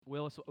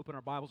Well, let's open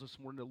our Bibles this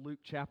morning to Luke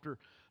chapter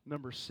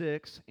number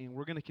 6, and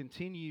we're going to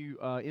continue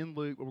in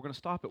Luke, but we're going to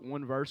stop at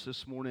one verse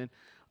this morning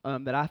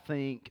that I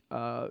think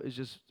is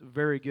just a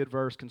very good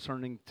verse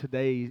concerning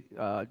today,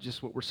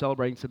 just what we're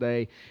celebrating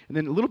today. And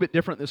then a little bit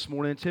different this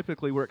morning.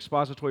 Typically, we're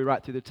expository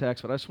right through the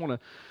text, but I just want to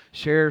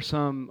share just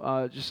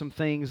some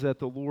things that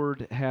the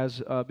Lord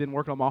has been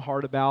working on my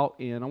heart about,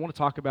 and I want to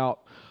talk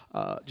about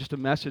just a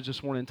message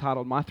this morning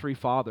entitled "My Three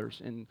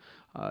Fathers," and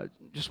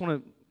just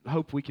want to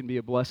hope we can be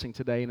a blessing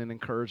today and an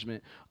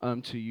encouragement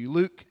to you.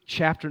 Luke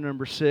chapter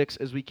number 6,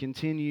 as we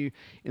continue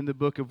in the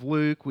book of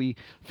Luke, we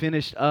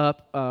finished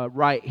up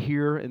right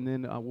here, and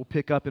then we'll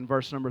pick up in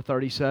verse number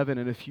 37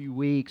 in a few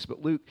weeks.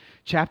 But Luke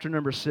chapter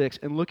number 6,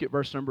 and look at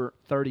verse number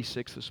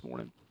 36 this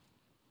morning.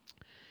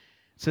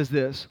 It says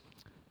this: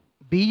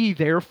 "Be ye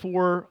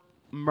therefore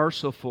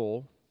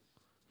merciful,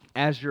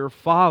 as your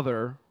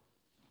Father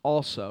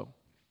also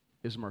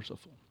is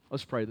merciful."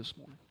 Let's pray this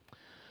morning.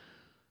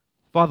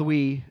 Father,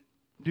 we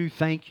do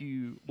thank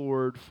you,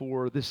 Lord,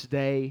 for this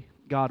day.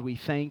 God, we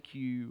thank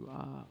you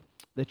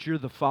that you're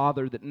the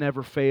Father that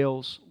never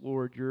fails.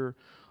 Lord, you're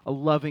a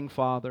loving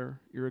Father.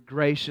 You're a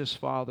gracious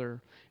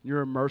Father.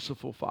 You're a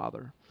merciful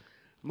Father.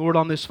 Lord,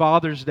 on this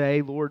Father's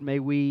Day, Lord, may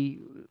we,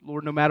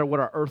 Lord, no matter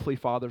what our earthly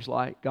father's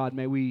like, God,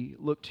 may we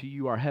look to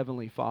you, our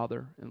heavenly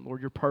Father. And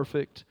Lord, you're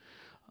perfect.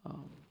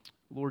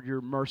 Lord,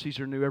 your mercies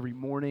are new every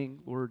morning.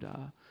 Lord,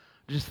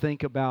 just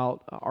think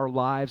about our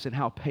lives and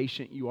how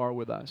patient you are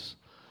with us.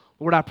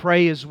 Lord, I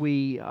pray as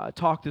we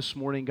talk this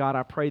morning, God,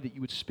 I pray that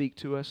you would speak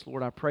to us.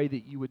 Lord, I pray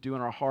that you would do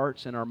in our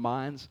hearts and our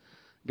minds,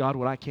 God,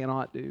 what I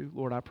cannot do.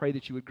 Lord, I pray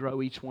that you would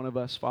grow each one of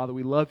us. Father,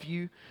 we love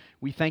you.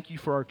 We thank you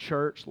for our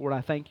church. Lord, I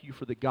thank you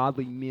for the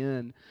godly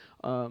men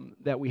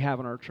that we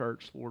have in our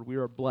church. Lord, we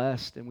are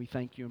blessed, and we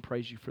thank you and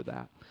praise you for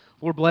that.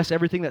 Lord, bless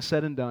everything that's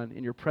said and done.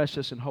 In your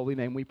precious and holy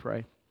name we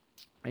pray.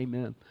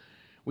 Amen.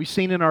 We've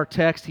seen in our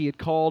text he had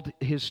called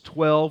his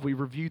 12. We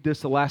reviewed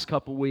this the last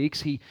couple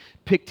weeks. He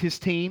picked his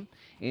team,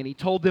 and he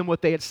told them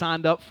what they had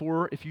signed up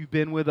for. If you've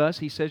been with us,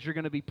 he says you're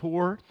going to be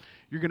poor,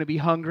 you're going to be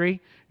hungry,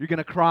 you're going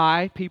to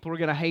cry, people are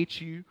going to hate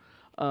you,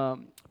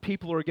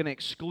 people are going to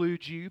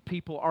exclude you,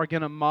 people are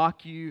going to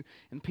mock you,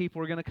 and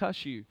people are going to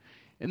cuss you.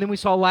 And then we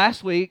saw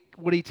last week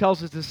what he tells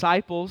his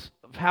disciples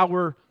of how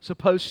we're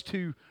supposed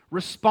to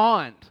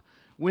respond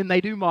when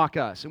they do mock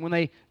us, and when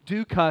they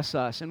do cuss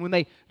us, and when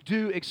they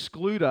do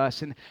exclude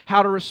us, and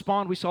how to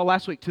respond, we saw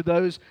last week, to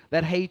those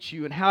that hate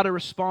you, and how to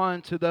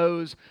respond to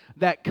those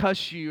that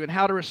cuss you, and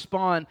how to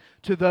respond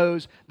to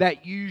those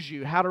that use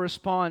you, how to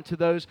respond to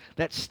those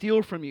that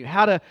steal from you,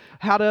 how to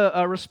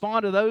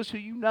respond to those who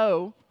you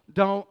know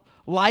don't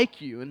like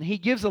you. And he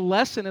gives a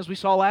lesson, as we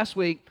saw last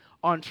week,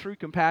 on true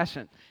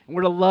compassion. And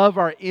we're to love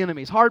our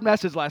enemies. Hard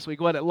message last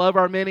week, wasn't it? Love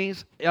our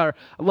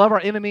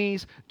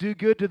enemies, do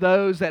good to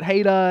those that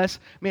hate us.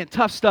 Man,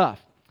 tough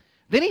stuff.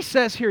 Then he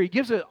says here,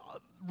 Jesus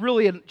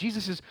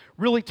is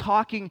really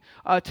talking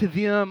to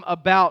them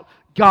about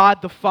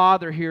God the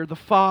Father here, the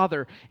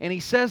Father. And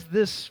he says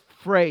this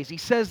phrase, he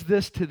says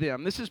this to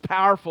them. This is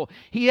powerful.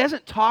 He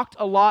hasn't talked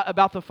a lot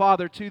about the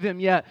Father to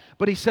them yet,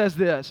 but he says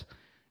this: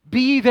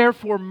 "Be ye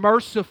therefore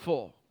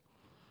merciful,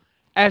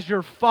 as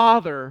your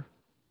Father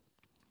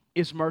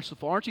is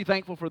merciful." Aren't you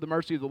thankful for the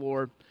mercy of the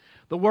Lord?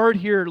 The word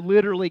here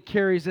literally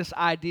carries this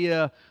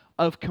idea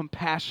of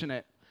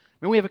compassionate.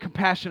 I mean, we have a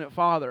compassionate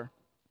Father.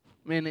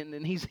 Man,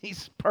 and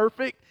he's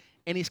perfect,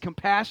 and he's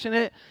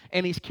compassionate,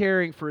 and he's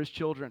caring for his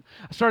children.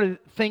 I started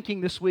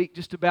thinking this week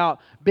just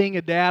about being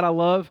a dad. I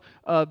love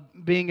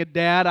being a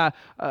dad.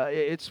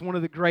 It's one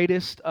of the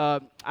greatest,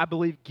 I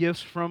believe,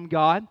 gifts from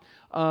God.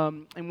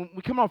 And when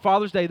we come on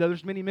Father's Day, though,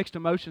 there's many mixed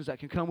emotions that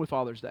can come with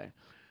Father's Day.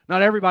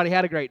 Not everybody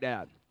had a great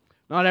dad.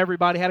 Not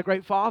everybody had a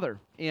great father.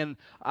 And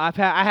I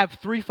have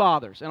three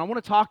fathers, and I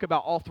want to talk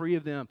about all three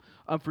of them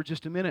for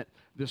just a minute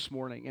this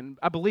morning. And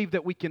I believe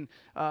that we can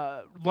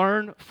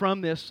learn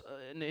from this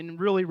and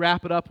really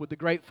wrap it up with the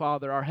great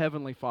Father, our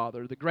Heavenly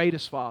Father, the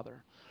greatest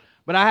Father.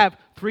 But I have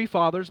three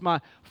fathers.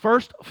 My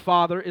first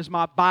father is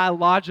my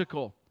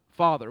biological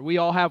father. We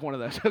all have one of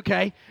those,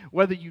 okay?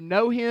 Whether you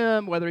know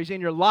him, whether he's in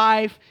your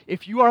life,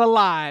 if you are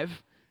alive,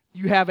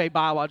 you have a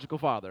biological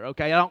father,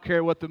 okay? I don't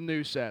care what the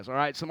news says, all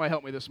right? Somebody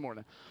help me this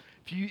morning.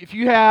 If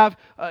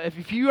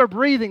you are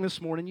breathing this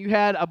morning, you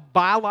had a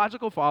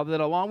biological father that,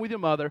 along with your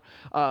mother,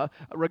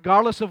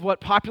 regardless of what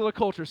popular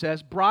culture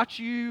says, brought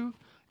you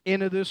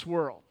into this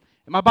world.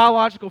 And my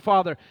biological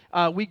father,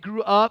 I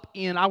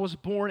was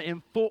born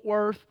in Fort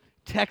Worth,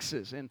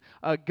 Texas, in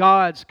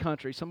God's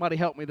country. Somebody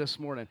help me this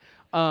morning.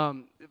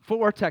 Fort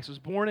Worth, Texas.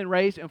 Born and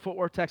raised in Fort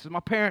Worth, Texas.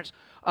 My parents,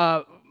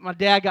 my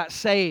dad got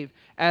saved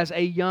as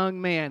a young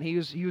man. He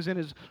was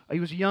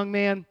a young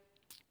man.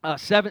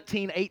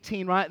 17,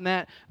 18, right in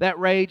that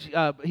range,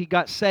 he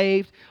got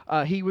saved.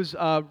 He was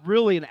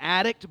really an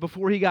addict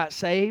before he got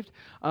saved.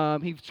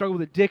 He struggled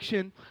with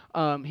addiction.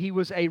 He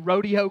was a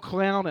rodeo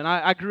clown, and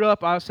I grew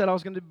up, I said I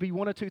was going to be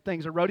one of two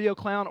things, a rodeo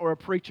clown or a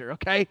preacher,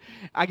 okay?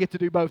 I get to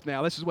do both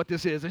now. This is what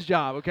this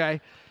job, okay?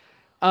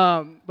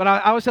 But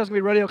I always said I was going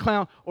to be a rodeo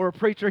clown or a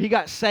preacher. He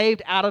got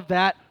saved out of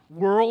that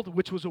world,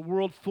 which was a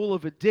world full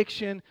of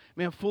addiction,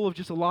 man, full of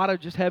just a lot of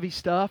just heavy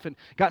stuff, and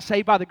got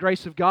saved by the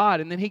grace of God.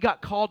 And then he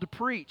got called to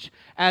preach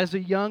as a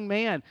young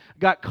man,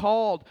 got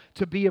called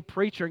to be a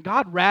preacher, and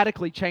God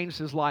radically changed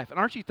his life. And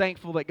aren't you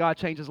thankful that God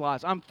changes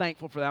lives? I'm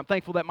thankful for that. I'm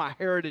thankful that my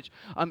heritage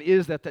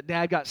is that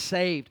Dad got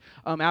saved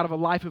out of a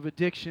life of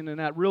addiction and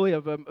that really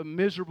of a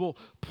miserable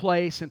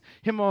place. And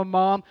him and my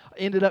mom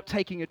ended up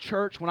taking a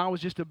church when I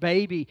was just a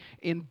baby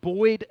in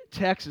Boyd,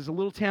 Texas, a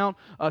little town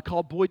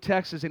called Boyd,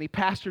 Texas, and he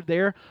pastored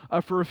there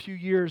for a few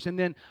years, and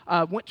then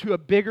went to a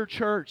bigger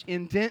church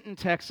in Denton,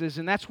 Texas,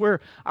 and that's where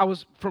I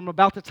was from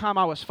about the time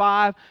I was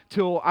 5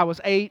 till I was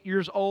 8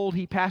 years old.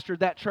 He pastored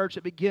that church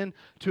that began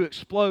to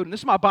explode, and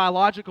this is my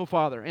biological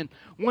father. And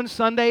one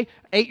Sunday,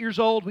 8 years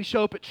old, we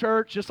show up at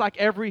church just like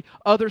every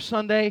other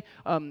Sunday.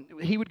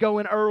 He would go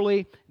in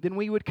early, then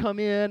we would come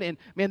in, and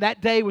man,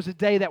 that day was a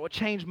day that would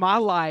change my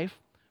life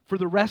for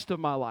the rest of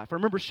my life. I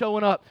remember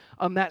showing up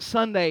that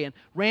Sunday and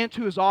ran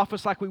to his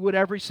office like we would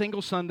every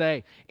single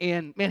Sunday,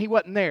 and man, he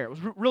wasn't there. It was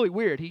really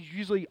weird. He's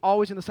usually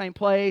always in the same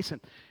place,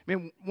 and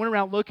man, went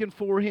around looking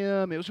for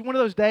him. It was one of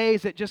those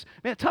days that just,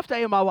 man, a tough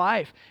day of my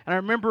life. And I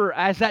remember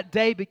as that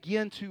day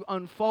began to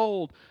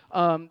unfold,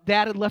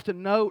 Dad had left a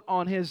note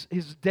on his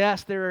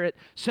desk there at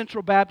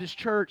Central Baptist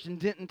Church in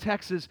Denton,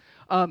 Texas.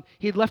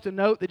 He had left a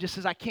note that just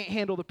says, "I can't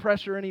handle the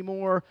pressure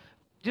anymore."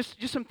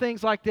 Just some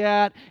things like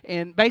that,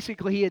 and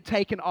basically he had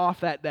taken off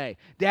that day.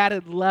 Dad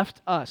had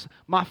left us.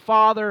 My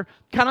father,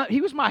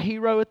 he was my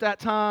hero at that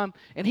time,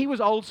 and he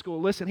was old school.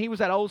 Listen, he was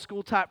that old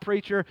school type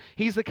preacher.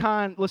 He's the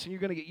kind, listen,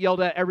 you're going to get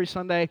yelled at every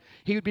Sunday.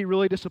 He would be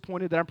really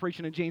disappointed that I'm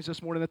preaching in jeans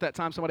this morning at that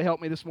time. Somebody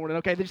help me this morning.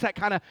 Okay, just that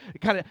kind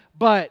of,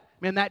 but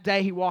man, that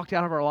day he walked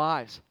out of our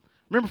lives.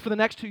 Remember, for the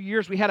next 2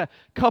 years, we had a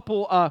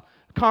couple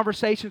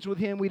conversations with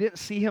him. We didn't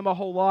see him a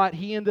whole lot.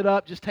 He ended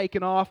up just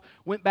taking off,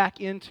 went back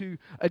into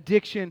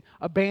addiction,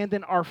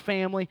 abandoned our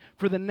family.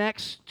 For the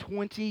next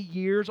 20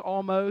 years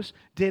almost,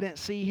 didn't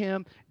see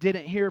him,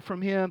 didn't hear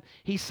from him.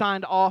 He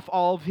signed off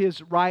all of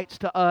his rights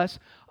to us.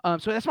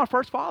 So that's my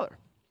first father.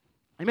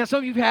 And man, some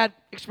of you have had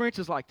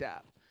experiences like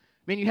that.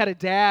 I mean, you had a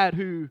dad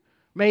who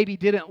maybe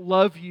didn't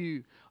love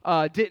you,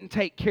 didn't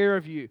take care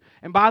of you.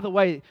 And by the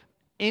way,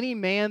 any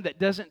man that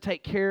doesn't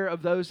take care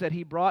of those that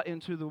he brought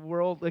into the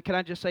world, can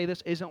I just say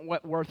this, isn't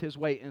worth his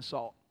weight in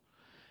salt.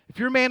 If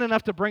you're man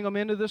enough to bring them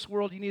into this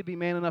world, you need to be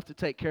man enough to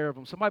take care of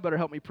them. Somebody better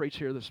help me preach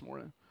here this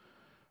morning.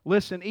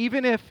 Listen,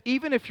 even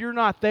if you're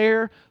not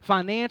there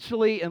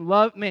financially and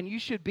love, man, you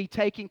should be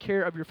taking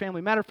care of your family.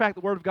 Matter of fact,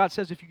 the Word of God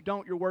says if you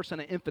don't, you're worse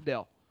than an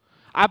infidel.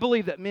 I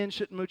believe that men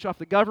shouldn't mooch off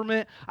the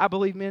government. I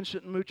believe men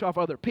shouldn't mooch off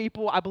other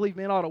people. I believe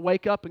men ought to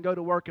wake up and go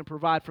to work and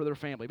provide for their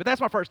family. But that's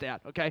my first dad,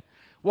 okay?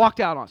 Walked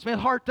out on us. Man,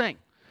 hard thing.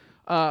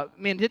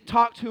 Man, didn't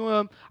talk to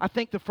him. I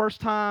think the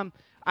first time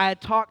I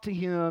had talked to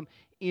him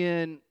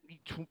in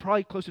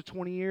probably close to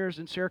 20 years,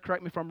 and Sarah,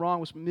 correct me if I'm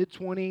wrong, was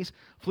mid-20s.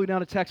 Flew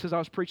down to Texas. I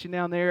was preaching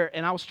down there,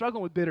 and I was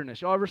struggling with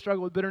bitterness. Y'all ever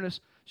struggle with bitterness?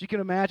 As you can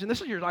imagine,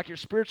 this is your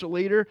spiritual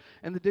leader,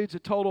 and the dude's a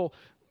total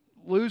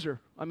loser.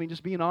 I mean,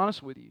 just being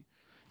honest with you.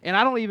 And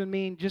I don't even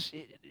mean just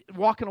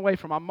walking away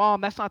from my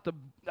mom. That's not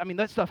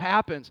that stuff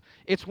happens.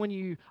 It's when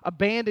you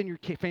abandon your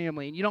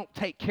family and you don't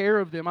take care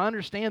of them. I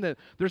understand that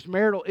there's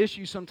marital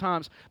issues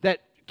sometimes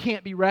that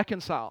can't be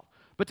reconciled.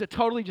 But to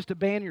totally just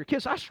abandon your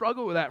kids, I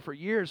struggled with that for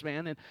years,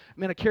 man. And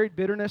man, I carried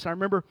bitterness. I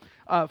remember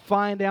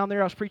flying down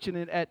there. I was preaching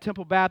at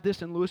Temple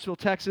Baptist in Lewisville,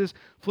 Texas.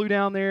 Flew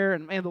down there,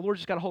 and man, the Lord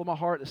just got a hold of my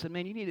heart and said,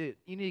 man, you need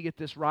to get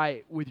this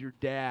right with your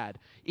dad.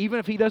 Even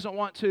if he doesn't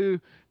want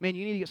to, man,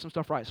 you need to get some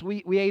stuff right. So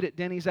we ate at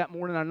Denny's that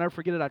morning. I'll never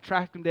forget it. I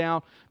tracked him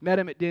down, met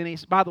him at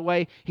Denny's. By the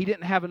way, he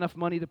didn't have enough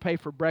money to pay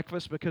for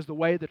breakfast because the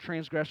way the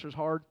transgressor's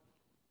hard.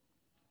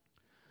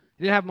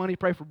 He didn't have money to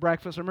pay for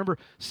breakfast. I remember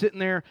sitting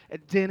there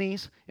at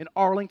Denny's in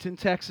Arlington,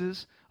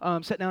 Texas,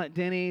 sitting down at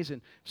Denny's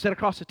and sat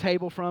across the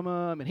table from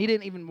him. And he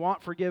didn't even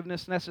want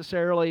forgiveness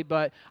necessarily,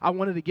 but I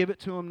wanted to give it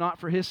to him,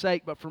 not for his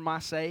sake, but for my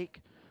sake.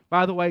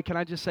 By the way, can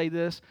I just say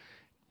this?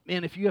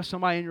 Man, if you have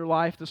somebody in your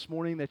life this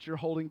morning that you're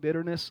holding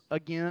bitterness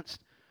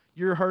against,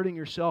 you're hurting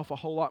yourself a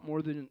whole lot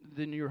more than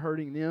you're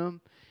hurting them.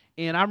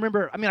 And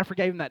I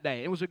forgave him that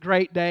day. It was a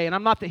great day, and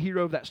I'm not the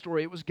hero of that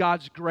story. It was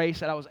God's grace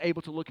that I was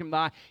able to look him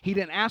by. He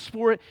didn't ask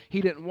for it.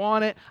 He didn't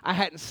want it. I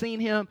hadn't seen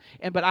him,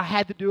 but I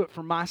had to do it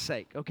for my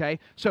sake, okay?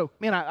 So,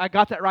 man, I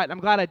got that right, and I'm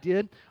glad I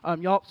did.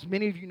 Y'all,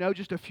 many of you know,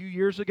 just a few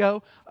years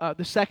ago,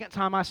 the second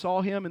time I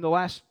saw him in the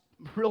last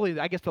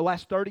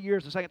 30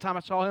 years, the second time I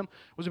saw him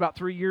was about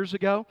 3 years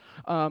ago.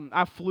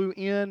 I flew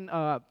in,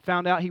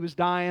 found out he was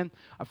dying.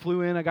 I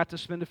flew in, I got to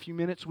spend a few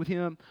minutes with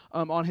him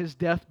on his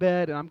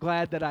deathbed, and I'm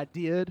glad that I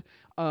did.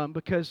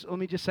 Because let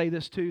me just say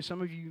this too,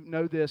 some of you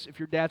know this, if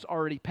your dad's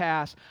already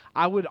passed,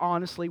 I would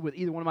honestly, with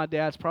either one of my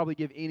dads, probably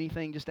give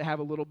anything just to have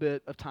a little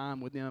bit of time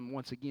with them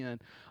once again.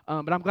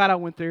 But I'm glad I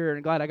went there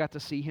and glad I got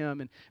to see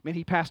him. And man,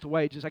 he passed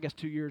away just,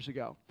 2 years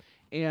ago.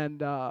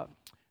 And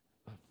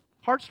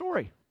hard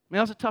story. Man,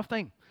 that was a tough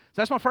thing.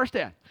 So that's my first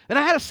dad. Then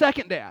I had a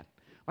second dad.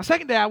 My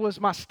second dad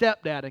was my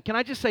stepdad. And can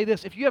I just say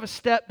this? If you have a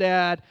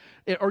stepdad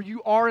or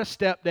you are a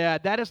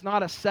stepdad, that is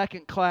not a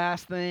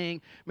second-class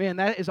thing. Man,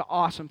 that is an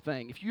awesome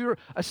thing. If you're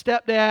a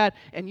stepdad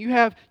and you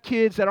have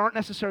kids that aren't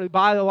necessarily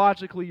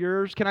biologically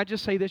yours, can I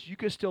just say this? You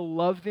can still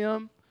love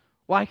them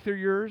like they're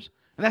yours.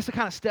 And that's the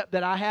kind of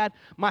stepdad I had.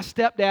 My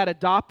stepdad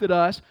adopted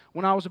us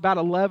when I was about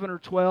 11 or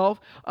 12.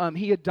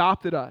 He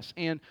adopted us.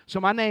 And so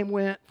my name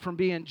went from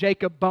being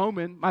Jacob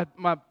Bowman.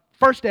 My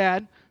first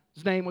dad,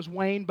 his name was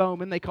Wayne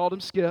Bowman. They called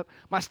him Skip.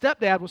 My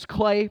stepdad was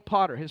Clay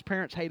Potter. His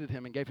parents hated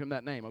him and gave him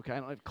that name,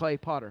 okay? Clay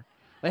Potter.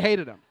 They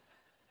hated him.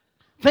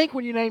 Think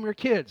when you name your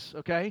kids,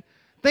 okay?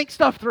 Think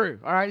stuff through,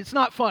 all right? It's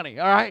not funny,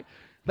 all right?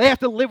 They have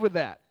to live with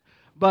that.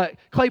 But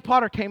Clay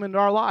Potter came into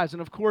our lives.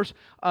 And, of course,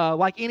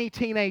 like any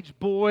teenage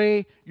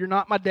boy, you're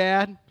not my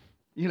dad,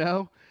 you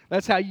know.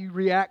 That's how you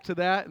react to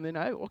that. And then,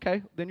 oh,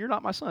 okay, then you're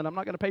not my son. I'm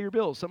not going to pay your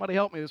bills. Somebody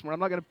help me this morning. I'm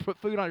not going to put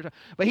food on your table.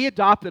 But he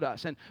adopted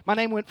us. And my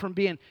name went from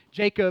being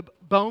Jacob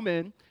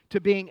Bowman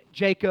to being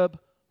Jacob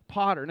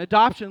Potter. And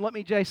adoption, let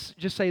me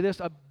just say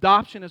this.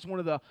 Adoption is one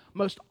of the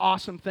most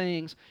awesome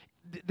things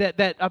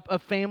that a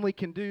family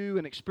can do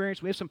and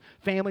experience. We have some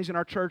families in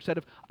our church that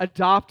have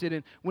adopted.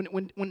 And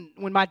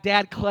when my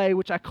dad, Clay,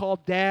 which I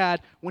called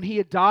Dad, when he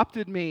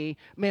adopted me,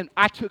 man,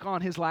 I took on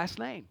his last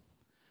name.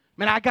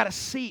 Man, I got a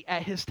seat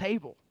at his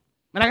table.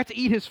 Man, I got to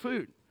eat his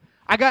food.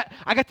 I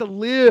got to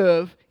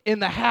live in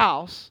the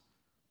house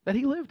that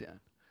he lived in.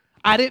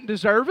 I didn't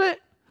deserve it.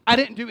 I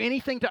didn't do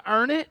anything to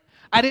earn it.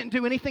 I didn't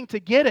do anything to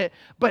get it.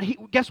 But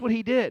guess what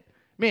he did?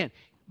 Man,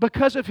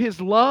 because of his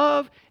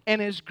love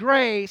and his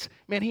grace,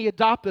 man, he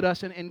adopted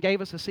us and gave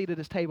us a seat at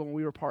his table when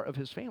we were part of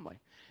his family.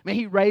 Man,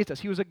 he raised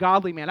us. He was a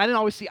godly man. I didn't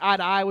always see eye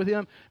to eye with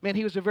him. Man,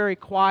 he was a very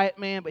quiet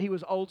man, but he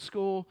was old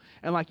school.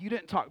 And like, you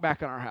didn't talk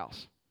back in our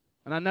house.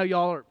 And I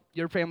know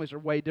your families are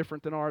way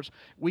different than ours.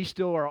 We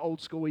still are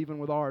old school even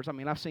with ours. I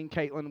mean, I've seen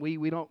Caitlin.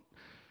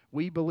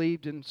 We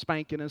believed in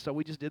spanking and so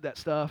we just did that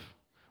stuff.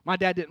 My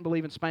dad didn't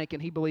believe in spanking.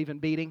 He believed in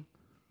beating.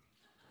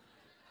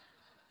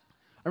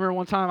 I remember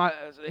one time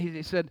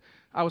he said,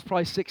 I was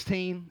probably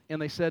 16,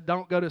 and they said,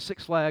 don't go to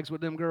Six Flags with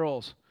them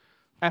girls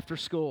after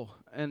school.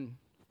 And,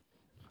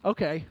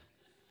 okay.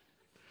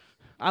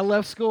 I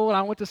left school, and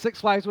I went to Six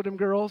Flags with them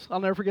girls. I'll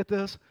never forget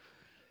this.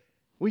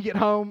 We get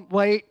home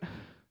late.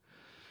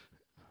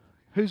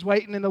 Who's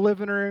waiting in the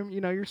living room?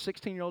 You know, you're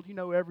 16-year-old. You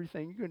know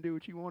everything. You can do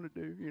what you want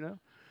to do, you know.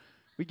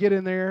 We get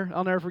in there.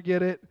 I'll never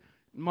forget it.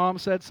 Mom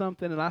said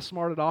something, and I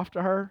smarted off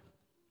to her.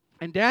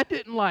 And Dad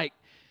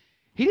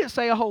he didn't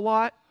say a whole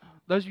lot.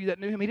 Those of you that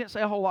knew him, he didn't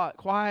say a whole lot.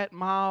 Quiet,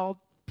 mild,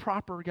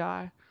 proper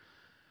guy.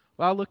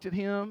 Well, I looked at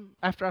him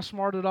after I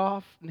smarted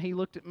off, and he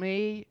looked at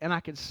me, and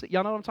I could see.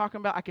 Y'all know what I'm talking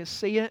about? I could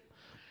see it.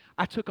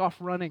 I took off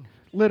running,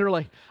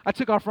 literally. I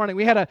took off running.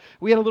 We had a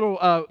little,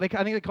 I think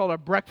they called it a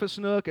breakfast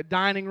nook, a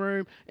dining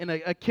room, and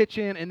a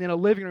kitchen, and then a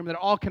living room that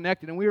are all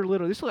connected. And we were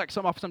literally, this looked like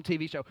something off some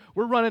TV show.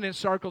 We're running in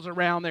circles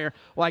around there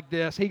like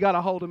this. He got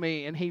a hold of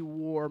me, and he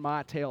wore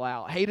my tail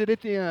out. Hated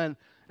it then.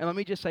 And let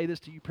me just say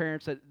this to you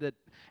parents that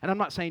and I'm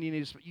not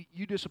saying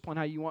you discipline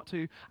how you want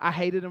to. I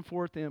hated him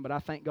for it then, but I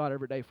thank God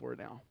every day for it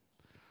now.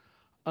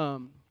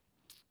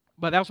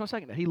 But that was my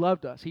second dad. He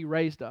loved us. He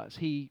raised us.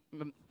 We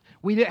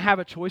didn't have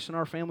a choice in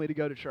our family to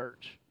go to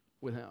church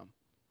with him.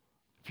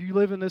 If you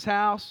live in this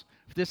house,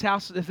 if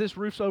this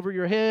roof's over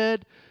your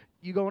head,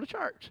 you go to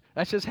church.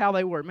 That's just how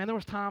they were. Man, there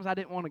was times I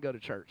didn't want to go to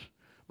church.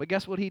 But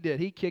guess what he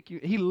did?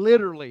 He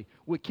literally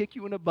would kick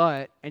you in the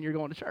butt, and you're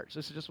going to church.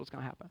 This is just what's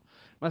going to happen.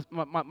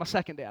 My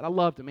second dad, I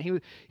loved him.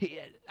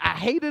 I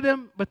hated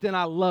him, but then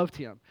I loved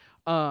him.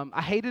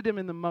 I hated him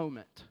in the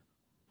moment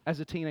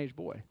as a teenage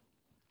boy.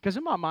 Because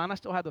in my mind, I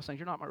still had those things.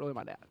 You're not really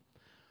my dad.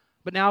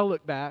 But now I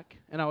look back,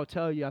 and I will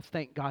tell you, I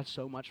thank God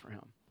so much for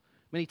him.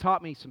 I mean, he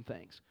taught me some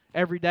things.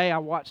 Every day I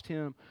watched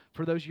him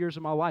for those years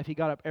of my life. He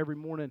got up every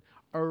morning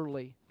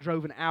early,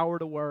 drove an hour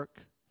to work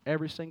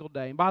every single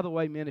day. And by the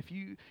way, man, if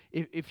you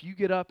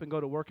get up and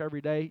go to work every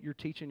day, you're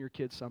teaching your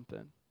kids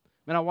something.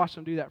 Man, I watched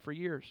him do that for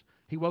years.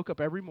 He woke up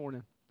every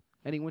morning,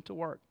 and he went to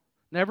work.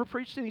 Never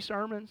preached any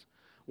sermons.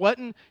 But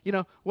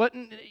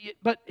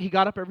he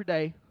got up every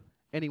day,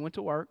 and he went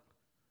to work.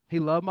 He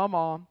loved my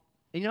mom.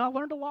 And, I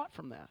learned a lot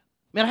from that.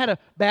 Man, I had a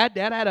bad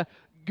dad. I had a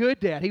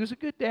good dad. He was a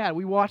good dad.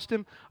 We watched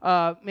him,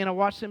 I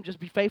watched him just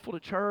be faithful to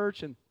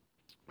church, and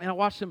I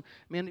watched him,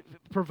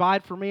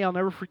 provide for me. I'll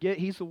never forget.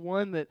 He's the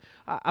one that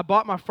I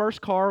bought my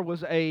first car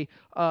was a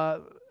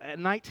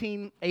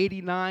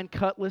 1989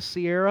 Cutlass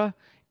Sierra,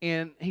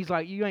 and he's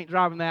like, you ain't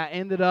driving that.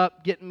 Ended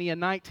up getting me a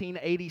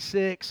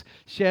 1986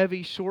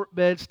 Chevy short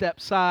bed, step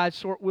side,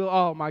 short wheel.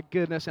 Oh, my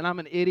goodness, and I'm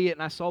an idiot,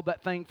 and I sold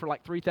that thing for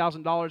like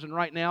 $3,000, and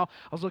right now,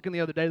 I was looking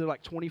the other day, they're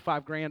like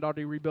 $25,000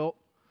 already rebuilt.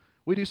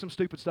 We do some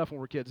stupid stuff when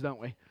we're kids,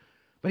 don't we?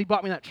 But he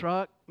bought me that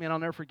truck. Man, I'll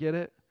never forget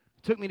it.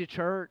 Took me to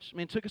church.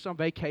 Man, took us on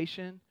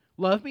vacation.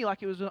 Loved me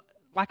like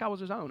I was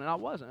his own, and I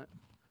wasn't.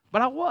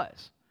 But I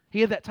was.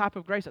 He had that type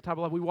of grace, that type of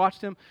love. We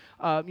watched him.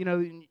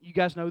 You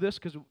guys know this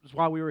because it's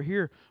why we were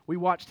here. We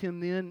watched him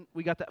then.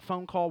 We got that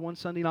phone call one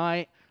Sunday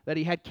night that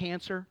he had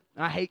cancer.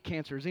 And I hate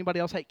cancer. Does anybody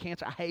else hate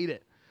cancer? I hate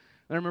it.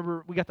 And I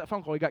remember we got that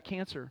phone call. He got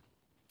cancer.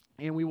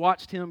 And we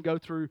watched him go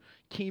through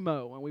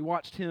chemo, and we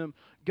watched him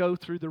go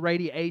through the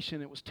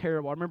radiation. It was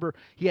terrible. I remember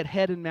he had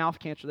head and mouth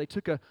cancer. They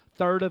took a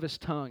third of his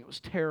tongue. It was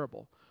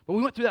terrible. But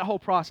we went through that whole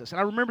process. And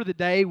I remember the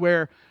day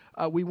where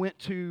we went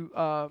to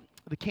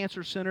the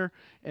cancer center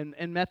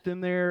and met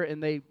them there,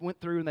 and they went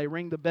through and they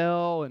rang the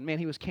bell, and man,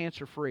 he was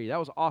cancer-free. That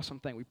was an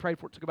awesome thing. We prayed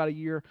for it. It took about a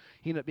year.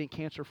 He ended up being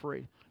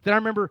cancer-free. Then I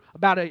remember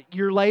about a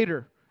year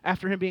later,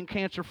 after him being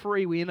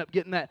cancer-free, we ended up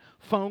getting that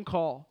phone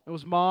call. It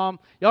was Mom.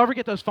 Y'all ever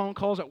get those phone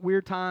calls at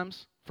weird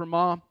times from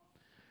Mom?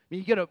 I mean,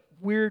 you get a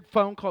weird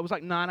phone call. It was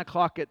like 9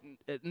 o'clock at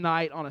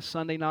night on a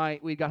Sunday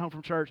night. We got home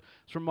from church.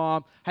 It's from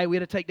Mom. Hey, we had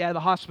to take Dad to the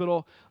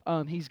hospital.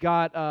 He's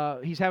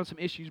having some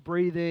issues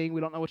breathing.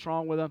 We don't know what's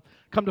wrong with him.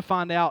 Come to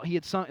find out, he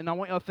had sung, and I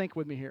want y'all to think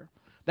with me here.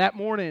 That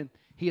morning,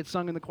 he had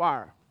sung in the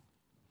choir.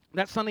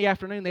 That Sunday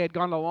afternoon, they had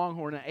gone to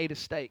Longhorn and ate a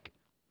steak.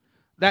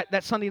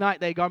 That Sunday night,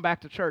 they had gone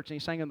back to church, and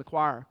he sang in the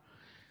choir.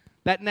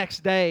 That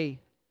next day,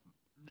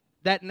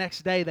 they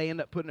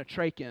ended up putting a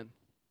trach in.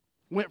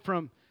 Went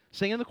from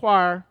singing in the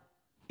choir,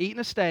 eating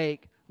a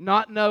steak,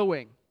 not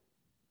knowing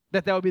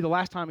that would be the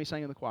last time he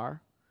sang in the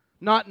choir,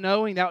 not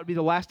knowing that would be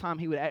the last time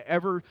he would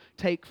ever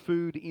take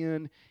food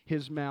in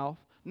his mouth,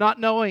 not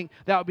knowing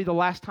that would be the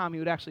last time he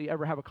would actually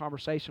ever have a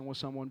conversation with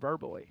someone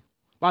verbally.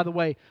 By the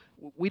way,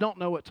 we don't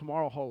know what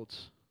tomorrow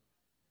holds.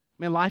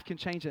 Man, life can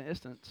change in an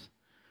instant.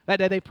 That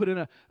day they put in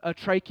a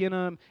trach in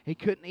him. He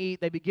couldn't eat.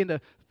 They began to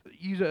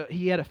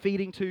he had a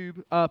feeding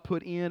tube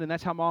put in, and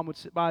that's how Mom would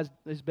sit by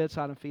his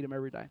bedside and feed him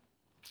every day.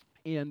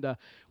 And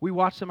we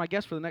watched him, I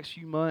guess, for the next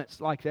few months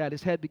like that.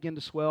 His head began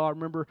to swell. I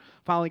remember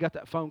finally got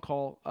that phone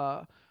call.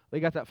 They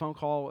got that phone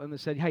call, and they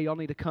said, hey, y'all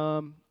need to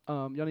come.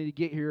 Y'all need to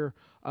get here.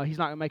 He's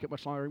not going to make it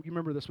much longer. You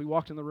remember this. We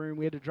walked in the room.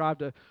 We had to drive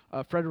to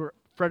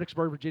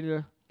Fredericksburg,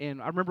 Virginia.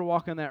 And I remember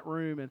walking in that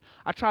room, and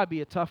I tried to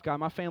be a tough guy.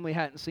 My family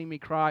hadn't seen me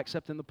cry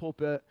except in the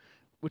pulpit,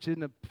 which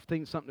isn't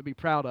something to be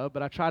proud of,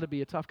 but I tried to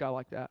be a tough guy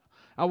like that.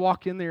 I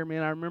walk in there,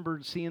 man, I remember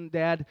seeing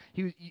Dad.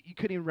 You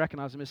couldn't even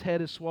recognize him. His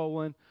head is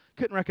swollen.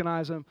 Couldn't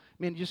recognize him.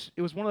 Man,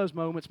 it was one of those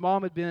moments.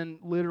 Mom had been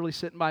literally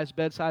sitting by his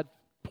bedside,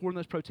 pouring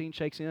those protein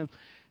shakes in.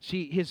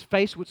 His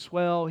face would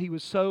swell.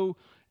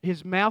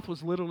 His mouth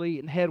was literally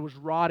and head was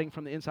rotting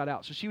from the inside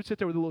out. So she would sit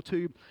there with a little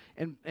tube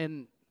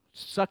and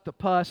suck the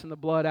pus and the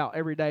blood out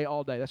every day,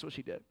 all day. That's what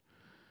she did.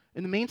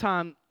 In the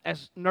meantime,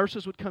 as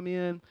nurses would come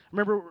in, I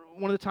remember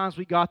one of the times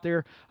we got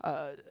there,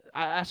 I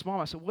asked Mom,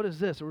 I said, what is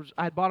this?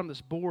 I had bought him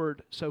this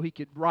board so he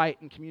could write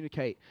and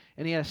communicate.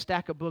 And he had a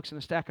stack of books and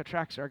a stack of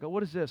tracts there. I go,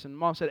 what is this? And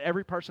Mom said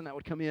every person that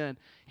would come in,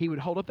 he would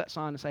hold up that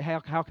sign and say, hey,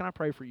 how can I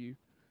pray for you?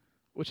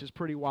 Which is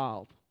pretty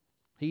wild.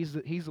 He's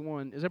the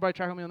one. Is everybody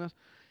tracking me on this?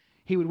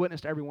 He would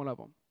witness to every one of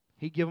them.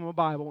 He'd give them a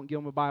Bible and give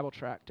them a Bible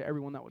tract to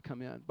everyone that would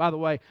come in. By the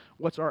way,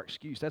 what's our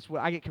excuse? That's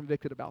what I get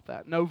convicted about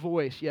that. No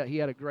voice, yet he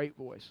had a great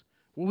voice.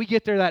 When we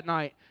get there that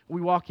night,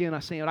 we walk in,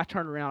 I see him, I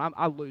turn around,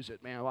 I lose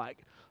it, man. Like,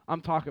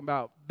 I'm talking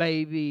about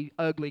baby,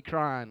 ugly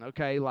crying,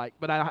 okay? Like,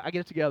 but I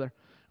get it together.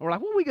 And we're like,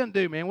 what are we going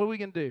to do, man? What are we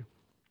going to do?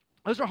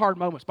 Those are hard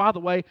moments. By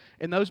the way,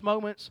 in those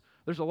moments,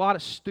 there's a lot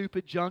of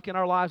stupid junk in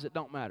our lives that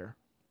don't matter.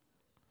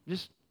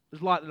 There's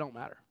a lot that don't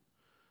matter.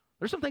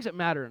 There's some things that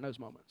matter in those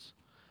moments.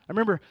 I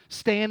remember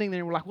standing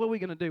there and we're like, what are we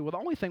going to do? Well, the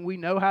only thing we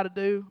know how to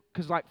do,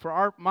 because like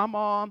for my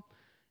mom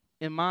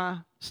and my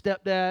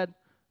stepdad,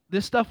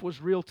 this stuff was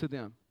real to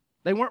them.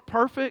 They weren't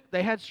perfect.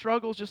 They had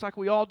struggles just like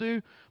we all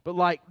do. But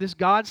like this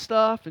God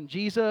stuff and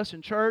Jesus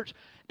and church,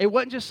 it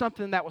wasn't just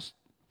something that was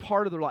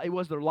part of their life. It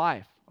was their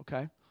life,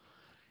 okay?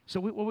 So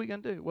what are we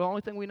going to do? Well, the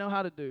only thing we know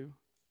how to do,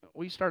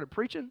 we started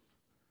preaching.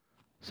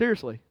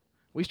 Seriously.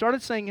 We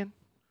started singing.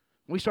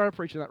 We started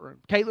preaching in that room.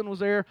 Caitlin was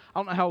there. I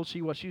don't know how old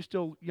she was. She was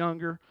still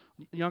younger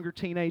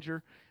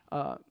teenager.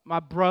 My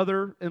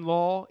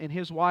brother-in-law and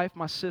his wife,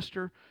 my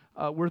sister,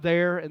 were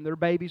there, and their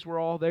babies were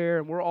all there,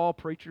 and we're all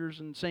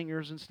preachers and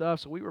singers and stuff.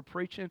 So we were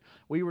preaching,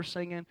 we were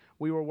singing,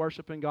 we were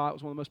worshiping God. It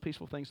was one of the most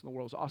peaceful things in the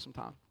world. It was an awesome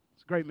time.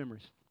 It's great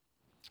memories.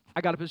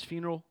 I got up his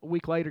funeral a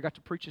week later, got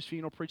to preach his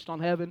funeral, preached on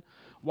heaven.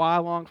 Why I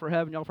long for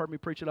heaven. Y'all have heard me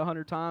preach it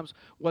 100 times.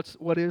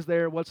 What is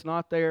there, what's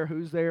not there,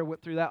 who's there,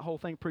 went through that whole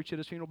thing, preached at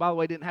his funeral. By the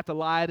way, didn't have to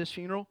lie at his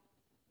funeral.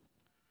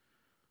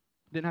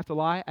 Didn't have to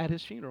lie at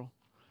his funeral.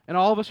 And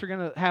all of us are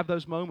going to have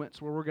those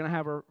moments where we're going to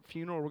have our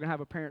funeral, we're going to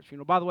have a parent's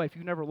funeral. By the way, if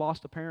you've never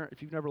lost a parent,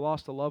 if you've never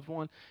lost a loved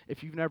one,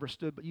 if you've never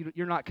stood, but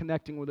you're not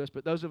connecting with us,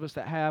 but those of us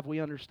that have,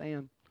 we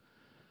understand.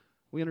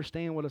 We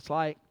understand what it's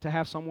like to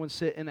have someone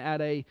sitting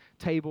at a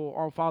table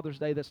on Father's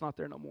Day that's not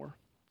there no more.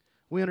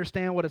 We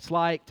understand what it's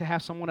like to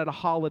have someone at a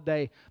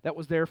holiday that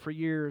was there for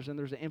years and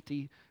there's an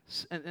empty,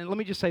 and let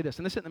me just say this,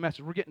 and this isn't the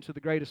message, we're getting to the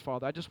greatest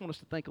Father. I just want us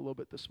to think a little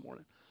bit this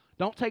morning.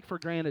 Don't take for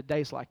granted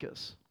days like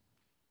this.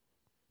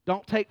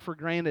 Don't take for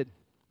granted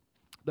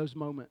those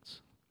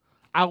moments.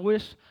 I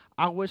wish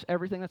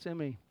everything that's in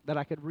me that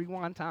I could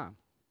rewind time.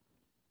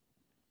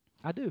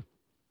 I do.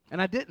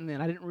 And I didn't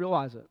then. I didn't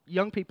realize it.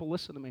 Young people,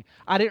 listen to me.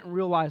 I didn't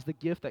realize the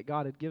gift that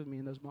God had given me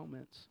in those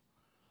moments.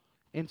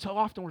 And so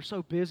often we're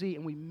so busy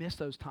and we miss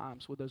those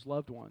times with those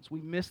loved ones. We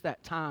miss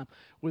that time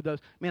with those.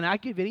 Man,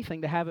 I'd give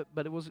anything to have it,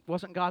 but it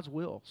wasn't God's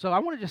will. So I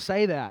want to just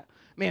say that.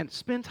 Man,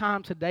 spend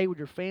time today with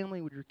your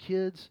family, with your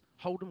kids.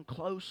 Hold them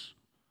close.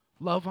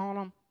 Love on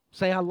them.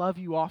 Say I love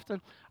you often.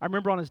 I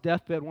remember on his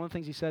deathbed, one of the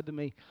things he said to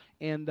me,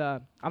 and I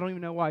don't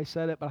even know why he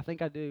said it, but I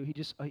think I do.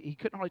 He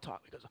couldn't hardly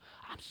talk. He goes,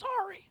 I'm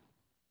sorry.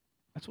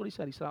 That's what he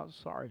said. He said, I was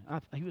sorry.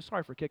 He was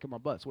sorry for kicking my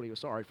butt. That's what he was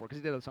sorry for, because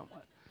he did it something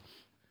like that.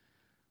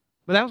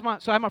 But that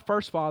was so I had my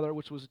first father,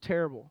 which was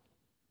terrible.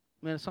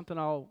 Man, it's something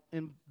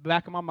in the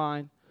back of my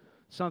mind,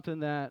 something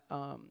that,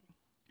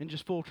 and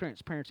just full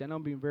transparency. I know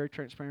I'm being very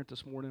transparent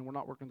this morning. We're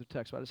not working through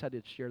text, but I just had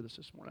to share this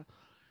morning.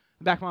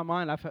 In the back of my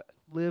mind, I've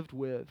lived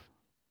with,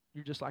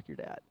 you're just like your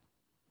dad.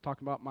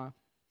 Talking about my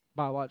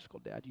biological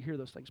dad. You hear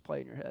those things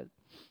play in your head.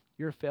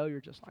 You're a failure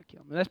just like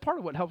him. And that's part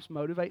of what helps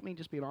motivate me,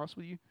 just being honest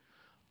with you.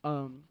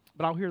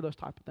 But I'll hear those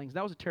type of things.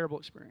 That was a terrible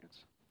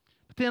experience.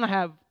 But then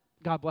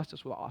God blessed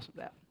us with an awesome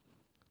dad.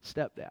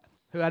 Stepdad,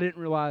 who I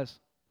didn't realize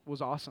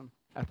was awesome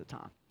at the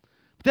time.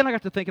 But then I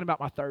got to thinking about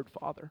my third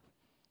father.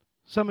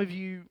 Some of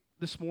you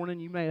this morning,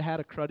 you may have had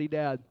a cruddy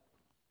dad.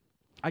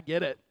 I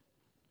get it.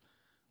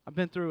 I've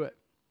been through it.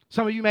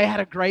 Some of you may have had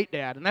a great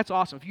dad, and that's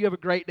awesome. If you have a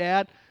great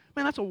dad,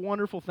 man, that's a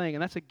wonderful thing,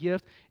 and that's a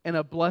gift and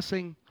a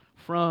blessing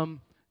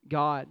from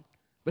God.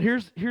 But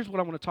here's what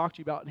I want to talk to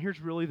you about, and here's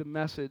really the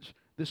message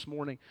this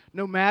morning.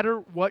 No matter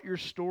what your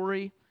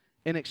story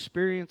and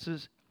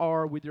experiences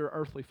are with your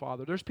earthly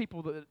father. There's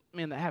people that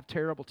have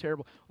terrible,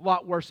 a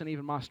lot worse than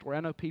even my story.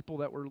 I know people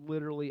that were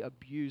literally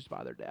abused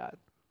by their dad.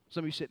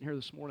 Some of you sitting here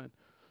this morning,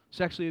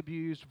 sexually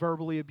abused,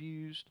 verbally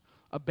abused,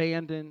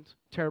 abandoned,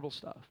 terrible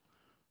stuff.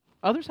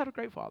 Others had a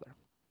great father.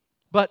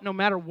 But no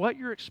matter what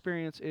your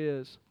experience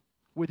is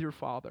with your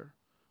father,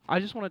 I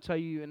just want to tell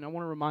you, and I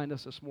want to remind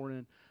us this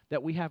morning,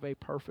 that we have a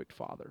perfect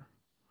father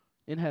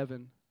in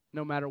heaven,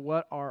 no matter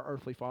what our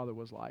earthly father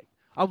was like.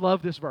 I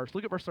love this verse.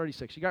 Look at verse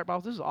 36. You got your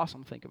Bibles? This is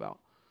awesome to think about.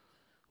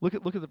 Look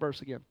at the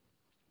verse again.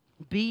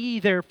 Be ye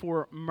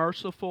therefore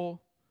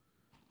merciful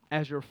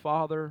as your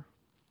Father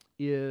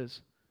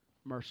is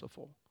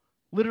merciful.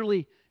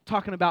 Literally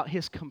talking about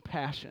His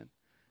compassion.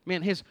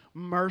 Man, His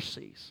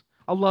mercies.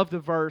 I love the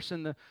verse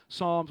in the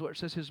Psalms where it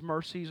says His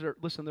mercies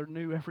they're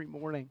new every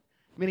morning.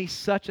 I mean, He's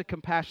such a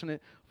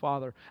compassionate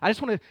Father. I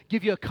just want to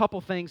give you a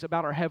couple things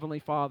about our Heavenly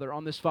Father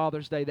on this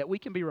Father's Day that we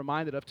can be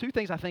reminded of. Two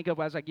things I think of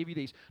as I give you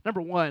these.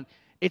 Number one,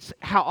 it's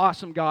how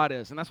awesome God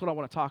is, and that's what I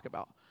want to talk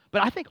about.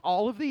 But I think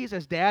all of these,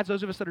 as dads,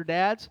 those of us that are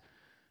dads,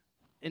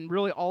 and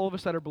really all of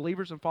us that are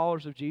believers and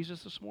followers of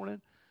Jesus this morning,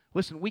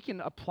 listen, we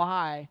can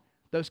apply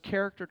those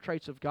character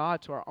traits of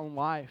God to our own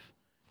life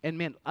and,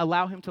 man,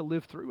 allow Him to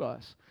live through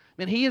us.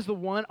 Man, He is the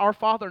one, our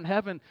Father in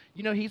heaven,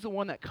 He's the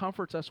one that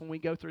comforts us when we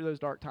go through those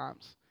dark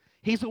times.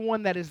 He's the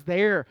one that is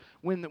there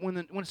when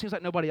it seems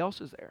like nobody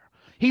else is there.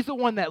 He's the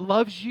one that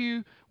loves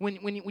you when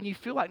you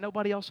feel like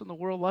nobody else in the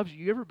world loves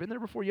you. You ever been there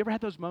before? You ever had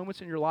those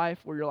moments in your life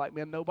where you're like,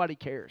 man, nobody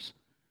cares?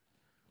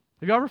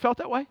 Have you ever felt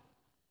that way?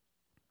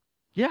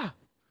 Yeah.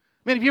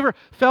 Man, have you ever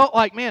felt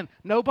like, man,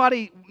 there's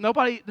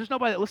nobody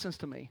that listens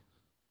to me?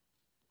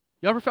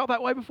 You ever felt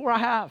that way before? I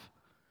have.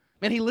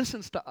 Man, He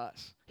listens to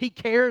us. He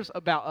cares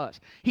about us.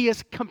 He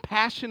is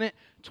compassionate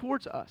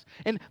towards us.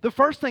 And the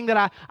first thing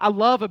that I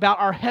love about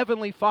our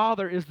Heavenly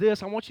Father is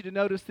this. I want you to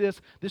notice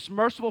this. This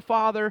merciful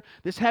Father,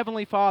 this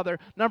Heavenly Father,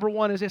 number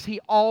one is this. He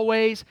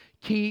always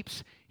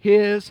keeps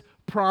His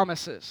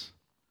promises.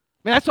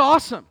 Man, that's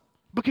awesome.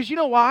 Because you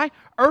know why?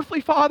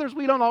 Earthly fathers,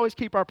 we don't always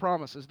keep our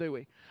promises, do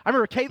we? I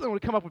remember Caitlin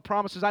would come up with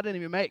promises I didn't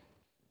even make.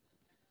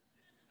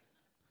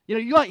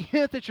 You like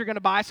hint that you're going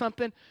to buy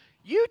something.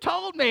 You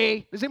told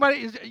me. Does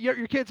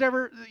your kids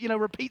ever,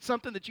 repeat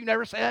something that you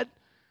never said?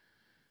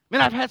 Man,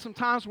 I've had some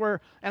times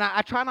where, and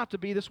I try not to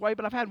be this way,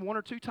 but I've had one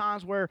or two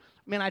times where,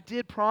 man, I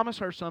did promise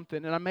her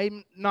something, and I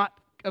may not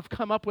have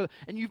come up with,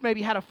 and you've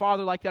maybe had a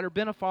father like that or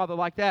been a father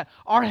like that.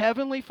 Our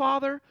Heavenly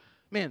Father,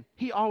 man,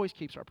 He always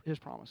keeps His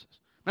promises.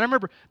 And I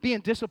remember being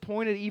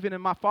disappointed even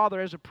in my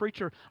father as a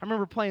preacher. I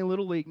remember playing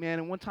Little League, man,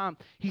 and one time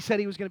he said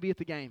he was going to be at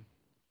the game.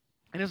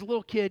 And as a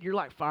little kid, you're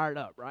like fired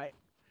up, right?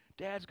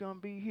 Dad's going to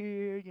be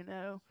here,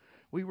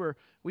 We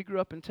grew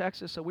up in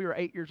Texas, so we were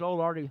 8 years old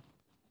already.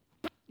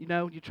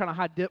 You're trying to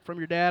hide dip from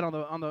your dad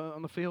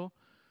on the field.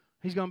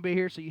 He's going to be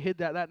here, so you hid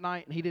that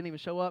night, and he didn't even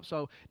show up.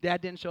 So Dad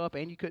didn't show up,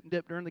 and you couldn't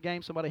dip during the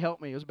game. Somebody help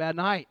me. It was a bad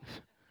night.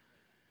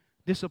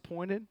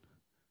 Disappointed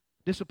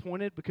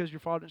because your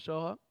father didn't show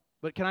up.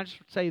 But can I just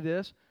say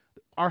this?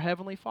 Our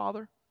Heavenly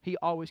Father, He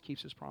always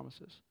keeps His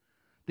promises.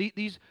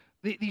 These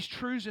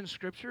truths in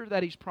Scripture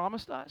that He's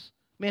promised us,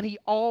 man, He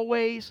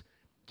always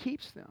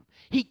keeps them.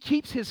 He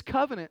keeps His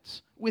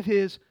covenants with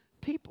His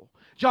people.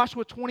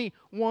 Joshua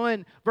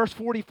 21, verse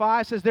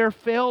 45 says, there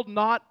failed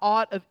not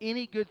aught of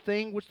any good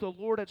thing which the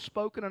Lord had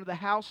spoken unto the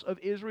house of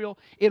Israel.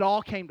 It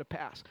all came to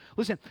pass.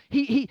 Listen,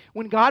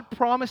 when God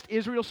promised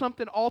Israel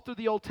something all through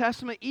the Old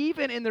Testament,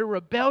 even in their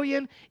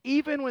rebellion,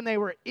 even when they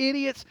were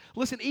idiots,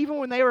 listen, even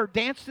when they were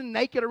dancing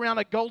naked around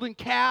a golden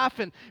calf,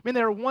 and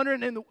they were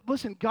wondering,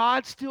 listen,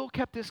 God still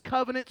kept His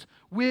covenants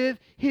with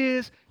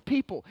His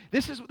people.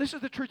 This is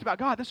the truth about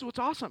God. This is what's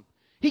awesome.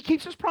 He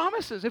keeps his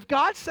promises. If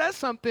God says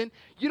something,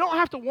 you don't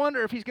have to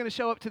wonder if he's going to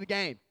show up to the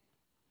game.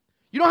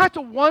 You don't have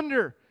to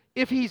wonder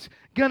if he's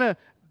going to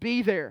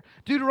be there.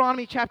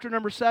 Deuteronomy chapter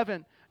number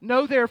 7.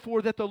 Know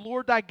therefore that the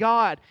Lord thy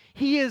God,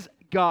 he is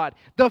God,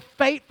 the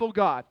faithful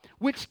God,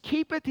 which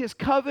keepeth his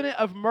covenant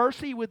of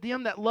mercy with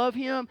them that love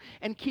him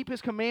and keep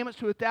his commandments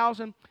to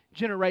 1,000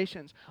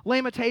 generations.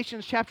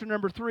 Lamentations chapter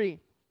number 3.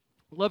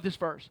 Love this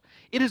verse.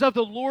 It is of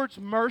the Lord's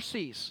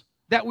mercies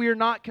that we are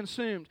not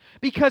consumed,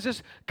 because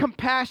his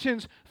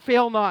compassions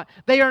fail not.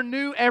 They are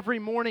new every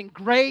morning.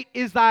 Great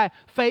is thy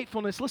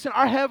faithfulness. Listen,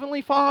 our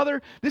Heavenly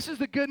Father, this is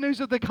the good news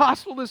of the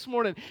gospel this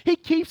morning. He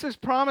keeps his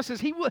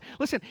promises.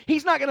 Listen,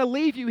 he's not going to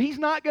leave you. He's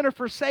not going to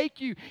forsake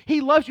you. He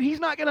loves you.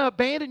 He's not going to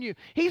abandon you.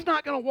 He's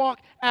not going to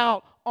walk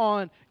out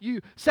on you.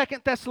 2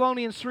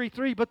 Thessalonians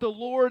 3:3, but the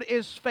Lord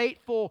is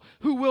faithful,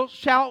 who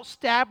shall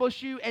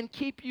establish you and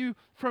keep you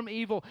from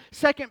evil.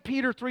 2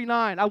 Peter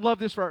 3:9, I love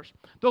this verse.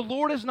 The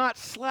Lord is not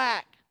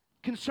slack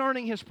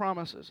concerning his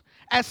promises,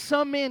 as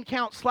some men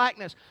count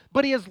slackness,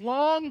 but he is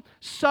long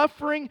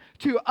suffering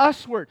to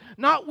usward,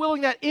 not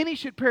willing that any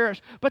should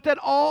perish, but that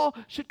all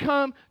should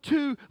come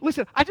to.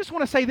 Listen, I just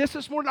want to say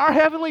this morning. Our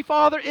Heavenly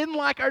Father isn't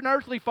like our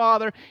earthly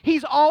Father.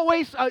 He's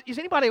always, is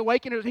anybody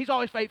awake? He's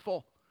always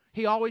faithful.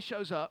 He always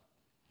shows up,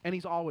 and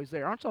he's always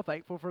there. Aren't you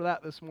thankful for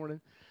that this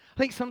morning? I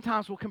think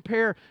sometimes we'll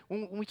compare,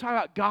 when we talk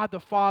about God the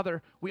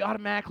Father, we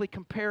automatically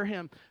compare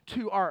him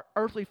to our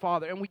earthly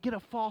father, and we get a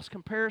false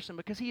comparison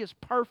because he is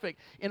perfect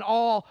in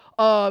all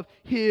of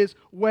his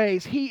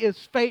ways. He is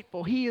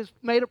faithful. He has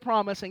made a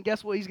promise, and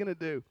guess what he's going to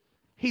do?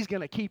 He's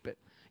going to keep it.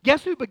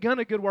 Guess who begun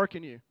a good work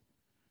in you?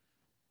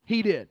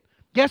 He did.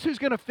 Guess who's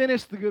going to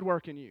finish the good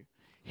work in you?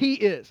 He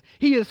is.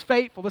 He is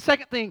faithful. The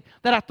second thing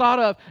that I thought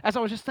of as I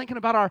was just thinking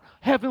about our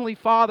Heavenly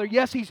Father,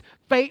 yes, he's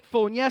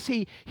faithful, and yes,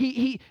 he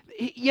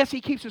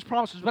keeps his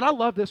promises, but I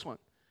love this one.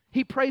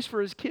 He prays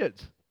for his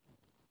kids.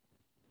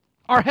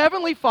 Our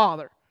Heavenly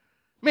Father,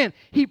 man,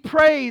 he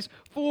prays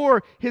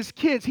for his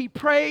kids. He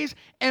prays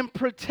and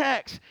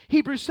protects.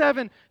 Hebrews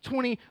 7:25.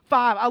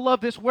 I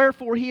love this.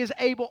 Wherefore he is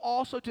able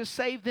also to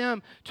save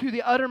them to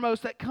the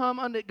uttermost that come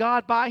unto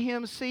God by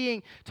him,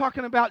 seeing,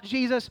 talking about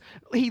Jesus,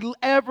 he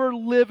ever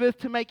liveth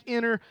to make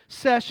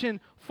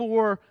intercession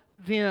for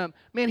them.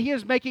 Man,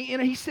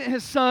 he sent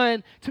his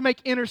son to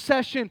make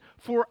intercession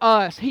for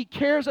us. He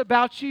cares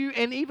about you,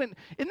 and even,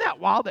 isn't that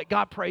wild that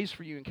God prays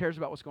for you and cares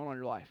about what's going on in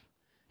your life?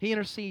 He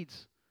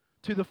intercedes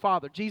to the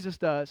Father. Jesus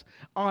does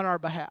on our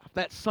behalf.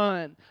 That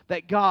Son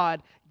that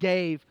God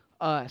gave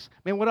us.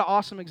 Man, what an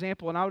awesome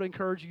example. And I would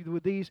encourage you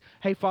with these,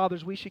 hey,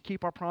 fathers, we should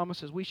keep our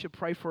promises. We should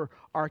pray for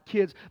our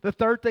kids. The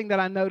third thing that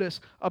I notice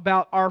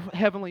about our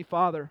Heavenly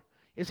Father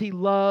is he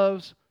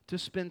loves to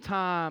spend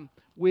time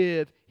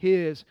with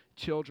his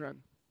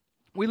children.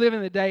 We live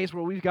in the days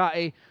where we've got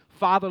a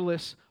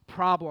fatherless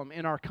problem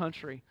in our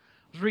country.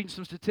 I was reading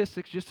some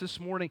statistics just this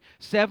morning.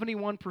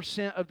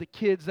 71% of the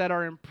kids that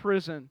are in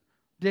prison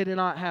did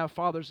not have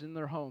fathers in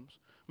their homes.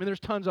 I mean, there's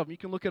tons of them. You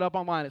can look it up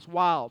online. It's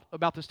wild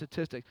about the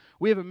statistics.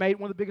 We haven't made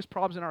one of the biggest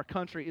problems in our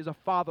country is a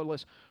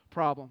fatherless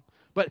problem.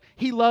 But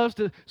he loves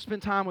to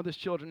spend time with his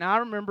children. Now, I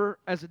remember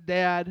as a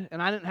dad,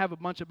 and I didn't have a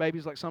bunch of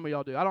babies like some of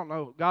y'all do. I don't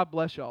know. God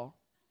bless y'all.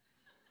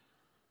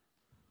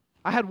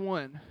 I had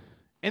one.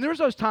 And there was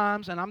those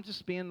times, and I'm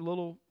just being a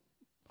little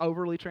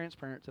overly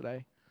transparent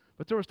today,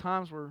 but there was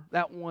times where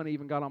that one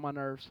even got on my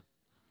nerves.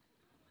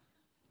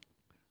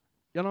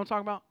 Y'all know what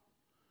I'm talking about?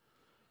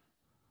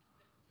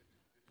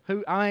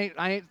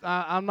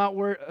 I'm not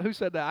worried. Who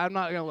said that? I'm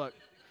not going to look.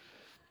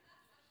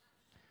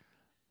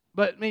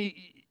 But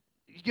me,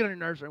 you get on your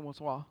nerves every once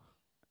in a while.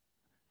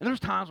 And there's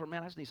times where,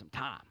 man, I just need some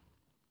time.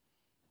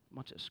 A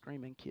bunch of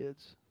screaming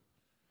kids.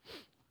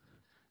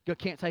 You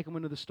can't take them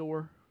into the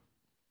store.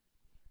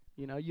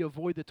 You know, you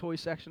avoid the toy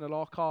section at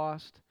all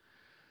cost.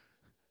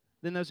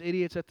 Then those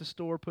idiots at the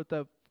store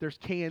there's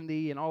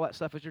candy and all that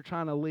stuff as you're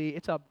trying to leave.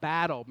 It's a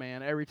battle,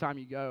 man, every time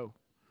you go.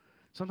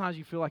 Sometimes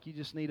you feel like you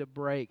just need a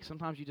break.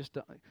 Sometimes you just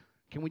don't.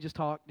 Can we just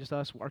talk? Just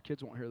us? Our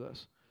kids won't hear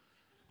this.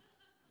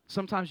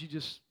 Sometimes you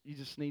just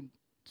need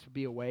to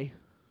be away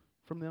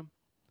from them.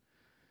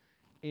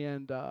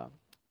 And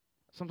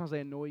sometimes they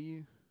annoy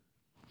you.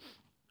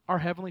 Our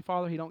Heavenly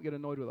Father, he don't get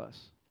annoyed with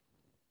us.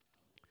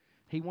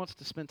 He wants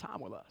to spend time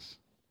with us.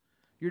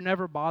 You're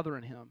never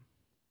bothering him.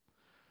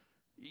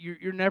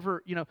 You're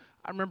never,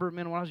 I remember,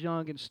 man, when I was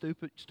young and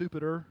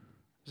stupider.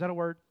 Is that a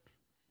word?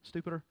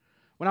 Stupider?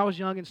 When I was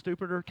young and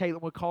stupider,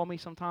 Caitlin would call me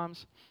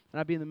sometimes, and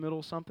I'd be in the middle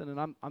of something, and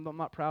I'm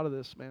not proud of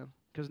this, man,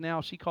 because now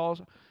if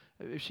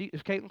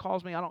Caitlin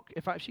calls me,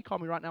 if she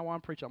called me right now while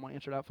I'm preaching, I'm gonna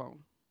answer that phone.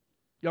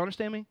 You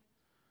understand me?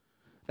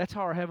 That's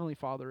how our Heavenly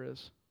Father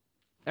is.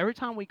 Every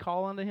time we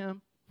call unto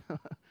him,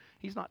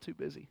 he's not too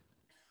busy.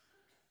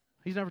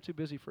 He's never too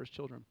busy for his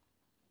children.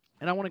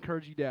 And I want to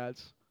encourage you,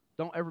 dads,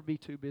 don't ever be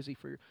too busy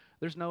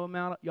there's no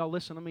amount, y'all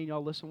listen to me,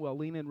 y'all listen well,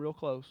 lean in real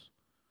close.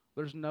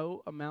 There's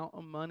no amount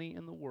of money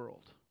in the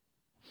world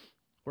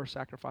worth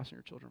sacrificing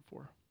your children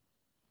for.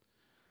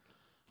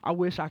 I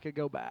wish I could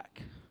go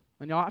back.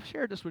 And y'all, I've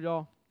shared this with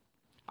y'all.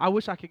 I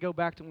wish I could go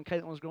back to when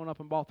Caitlin was growing up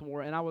in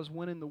Baltimore and I was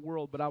winning the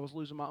world, but I was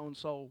losing my own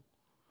soul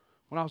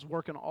when I was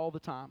working all the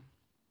time.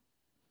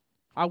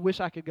 I wish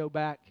I could go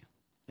back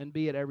and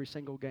be at every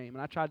single game,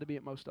 and I tried to be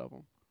at most of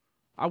them.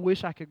 I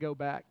wish I could go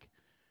back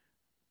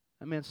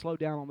and, man, slow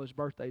down on those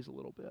birthdays a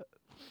little bit.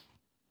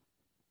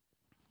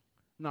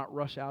 Not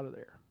rush out of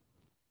there.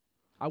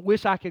 I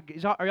wish I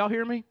could. Are y'all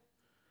hearing me?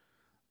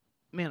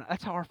 Man,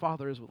 that's how our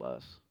Father is with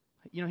us.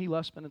 You know, He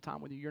loves spending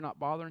time with you. You're not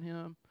bothering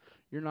Him.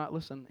 You're not,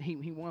 listen,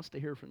 He wants to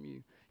hear from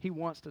you. He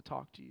wants to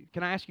talk to you.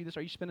 Can I ask you this?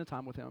 Are you spending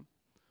time with Him?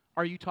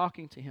 Are you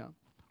talking to Him?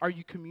 Are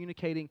you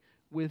communicating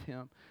with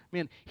Him?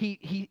 Man,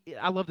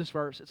 I love this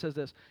verse. It says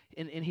this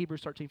in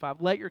Hebrews 13:5.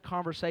 Let your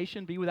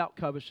conversation be without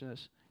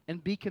covetousness,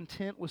 and be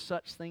content with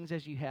such things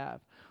as you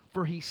have.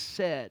 For He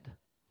said,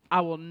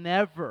 I will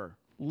never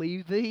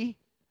leave thee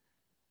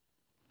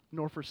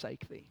nor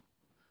forsake thee.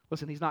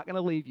 Listen, He's not going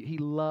to leave you. He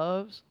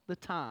loves the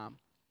time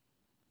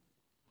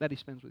that He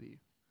spends with you.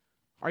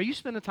 Are you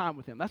spending time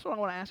with Him? That's what I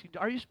want to ask you.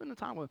 Are you spending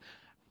time with Him?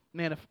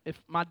 Man, if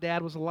my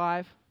dad was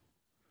alive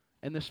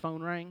and this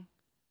phone rang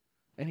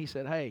and he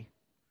said, hey,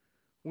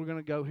 we're going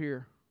to go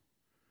here,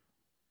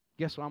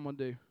 guess what I'm going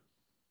to do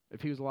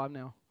if he was alive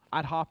now?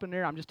 I'd hop in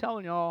there. I'm just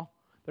telling y'all,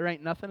 there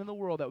ain't nothing in the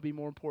world that would be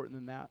more important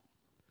than that.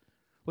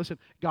 Listen,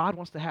 God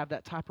wants to have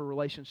that type of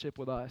relationship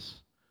with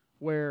us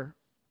where,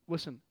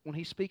 listen, when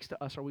He speaks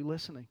to us, are we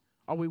listening?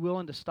 Are we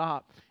willing to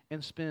stop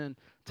and spend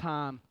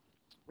time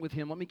with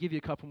Him? Let me give you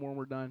a couple more and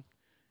we're done.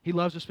 He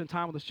loves to spend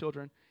time with His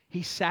children.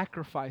 He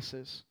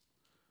sacrifices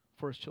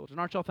for His children.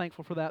 Aren't y'all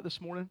thankful for that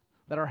this morning?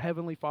 That our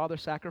Heavenly Father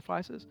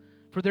sacrifices?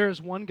 For there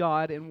is one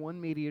God and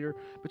one mediator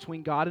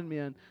between God and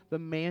men, the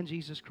man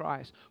Jesus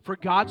Christ. For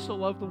God so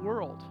loved the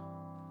world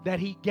that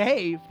He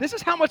gave. This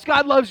is how much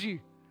God loves you.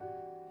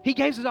 He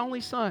gave His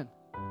only Son.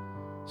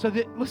 So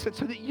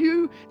that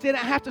you didn't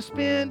have to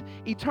spend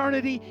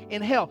eternity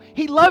in hell.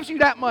 He loves you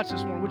that much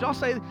this morning. Would y'all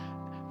say,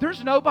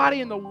 there's nobody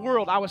in the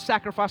world I would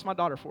sacrifice my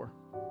daughter for?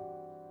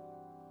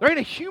 There ain't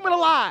a human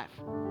alive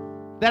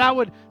that I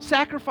would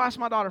sacrifice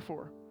my daughter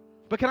for.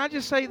 But can I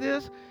just say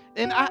this?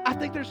 And I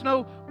think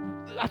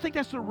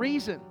that's the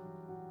reason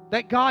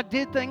that God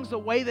did things the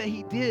way that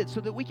He did, so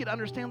that we could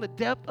understand the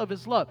depth of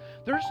His love.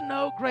 There's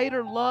no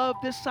greater love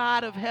this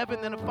side of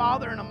heaven than a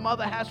father and a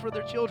mother has for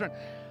their children.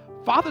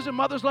 Fathers and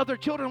mothers love their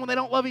children when they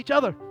don't love each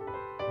other.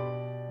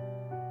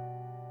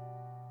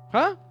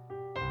 Huh?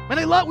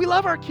 Man, we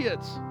love our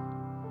kids.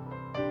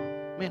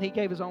 Man, He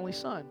gave His only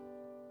Son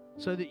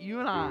so that you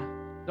and I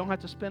don't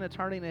have to spend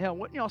eternity in hell.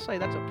 Wouldn't y'all say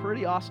that's a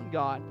pretty awesome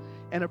God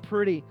and a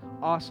pretty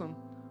awesome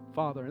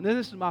Father? And then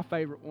this is my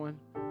favorite one,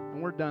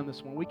 and we're done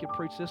this one. We could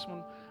preach this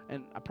one,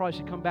 and I probably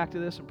should come back to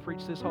this and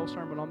preach this whole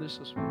sermon on this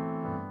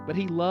one. But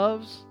He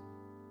loves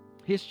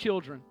His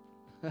children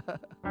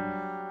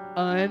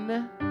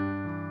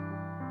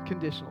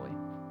unconditionally.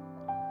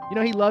 You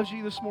know, He loves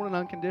you this morning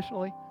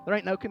unconditionally. There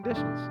ain't no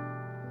conditions.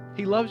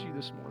 He loves you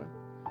this morning.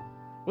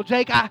 Well,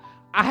 Jake, I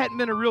hadn't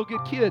been a real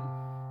good kid.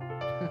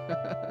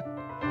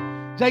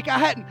 Jake, I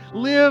hadn't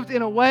lived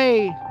in a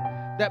way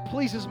that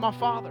pleases my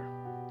Father.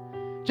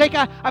 Jake,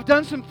 I've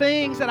done some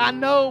things that I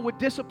know would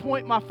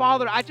disappoint my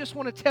Father. I just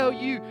want to tell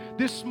you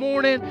this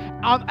morning,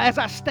 as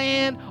I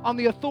stand on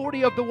the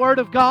authority of the Word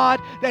of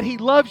God, that He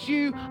loves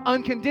you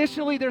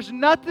unconditionally. There's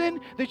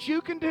nothing that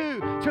you can do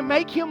to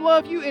make Him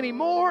love you any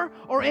more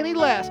or any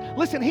less.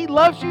 Listen, He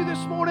loves you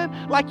this morning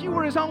like you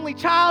were His only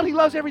child. He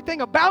loves everything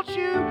about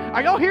you.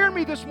 Are y'all hearing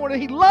me this morning?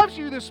 He loves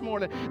you this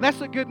morning. And that's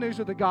the good news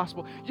of the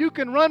gospel. You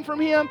can run from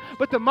Him,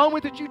 but the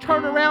moment that you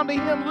turn around to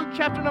Him, Luke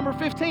chapter number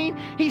 15,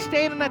 He's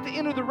standing at the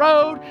end of the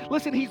road.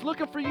 Listen, He's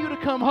looking for you to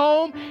come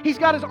home. He's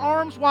got His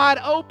arms wide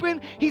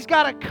open. He's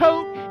got a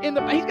coat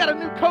He's got a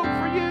new coat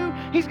for you.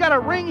 He's got a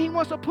ring He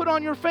wants to put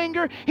on your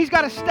finger. He's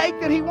got a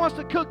steak that He wants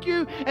to cook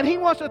you, and He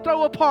wants to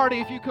throw a party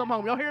if you come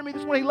home. Y'all hear me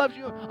this morning? He loves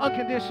you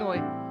unconditionally.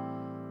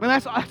 Man,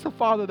 that's the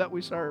Father that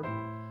we serve.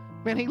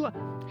 Man, He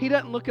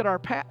doesn't look at our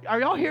past.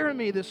 Are y'all hearing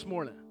me this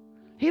morning?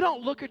 He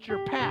don't look at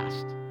your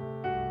past.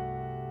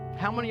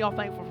 How many of y'all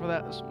thankful for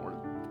that this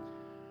morning?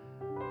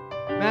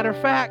 Matter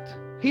of fact,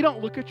 He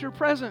don't look at your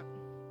present.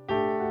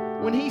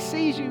 When He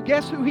sees you,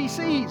 guess who He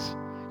sees?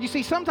 You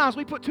see, sometimes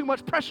we put too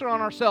much pressure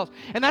on ourselves,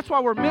 and that's why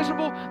we're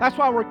miserable. That's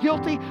why we're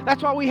guilty.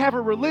 That's why we have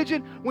a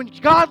religion. When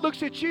God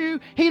looks at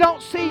you, He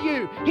don't see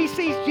you. He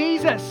sees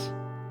Jesus.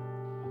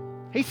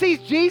 He sees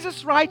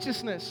Jesus'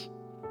 righteousness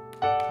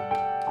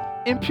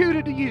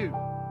imputed to you.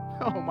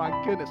 Oh my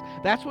goodness.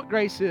 That's what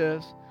grace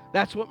is.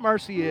 That's what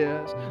mercy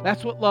is.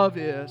 That's what love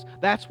is.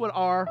 That's what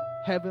our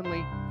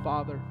Heavenly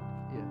Father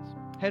is.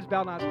 Heads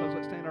bowed, eyes closed.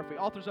 Let's stand on our feet.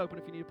 Altars open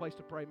if you need a place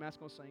to pray. Matt's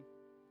going to sing.